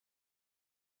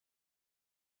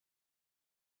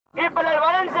Y para el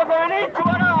Valencia Femenino,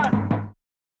 chuparán.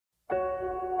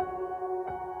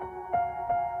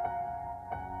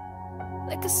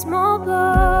 Like a small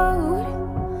boat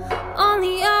on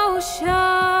the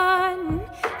ocean,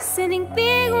 sending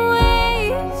big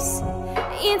waves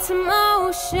into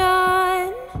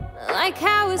motion. Like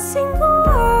how a single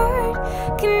word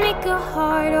can make a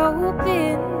heart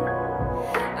open.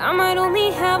 I might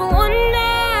only have one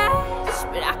match,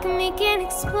 but I can make an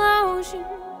explosion.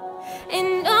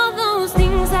 And all those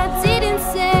things I didn't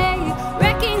say,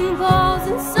 wrecking balls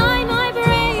inside my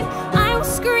brain, I will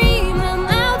scream them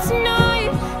out tonight.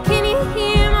 Can you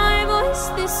hear my voice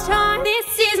this time?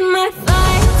 This is my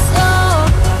fight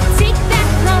song. Take back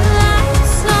my life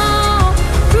song.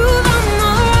 Prove I'm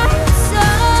alright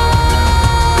song.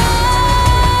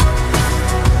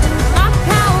 My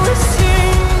power's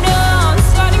turned on.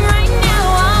 Starting right now,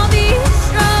 I'll be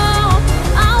strong.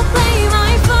 I'll play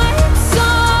my fight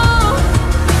song.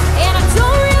 And I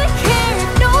don't really care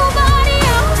if nobody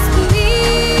else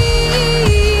believes,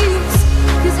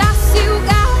 'cause I still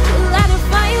got a lot of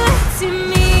fight left in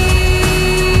me.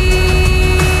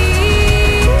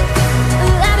 A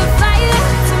lot of fight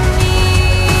left in me.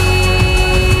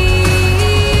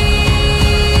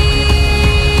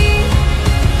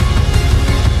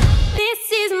 This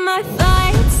is my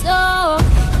fight song.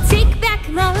 Take back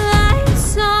my life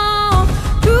song.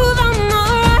 Prove I'm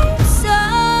alright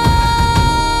song.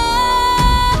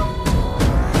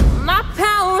 My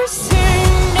power's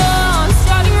turned on.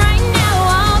 Starting right now,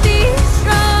 I'll be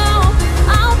strong.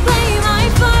 I'll play my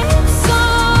fight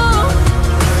song.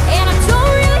 And I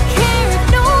don't really care if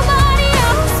nobody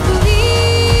else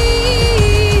believes,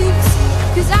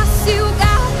 'cause I still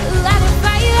got a lot of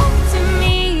fight left in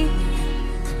me.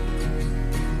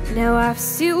 Now I've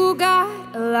still got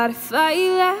a lot of fight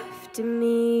left in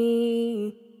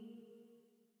me.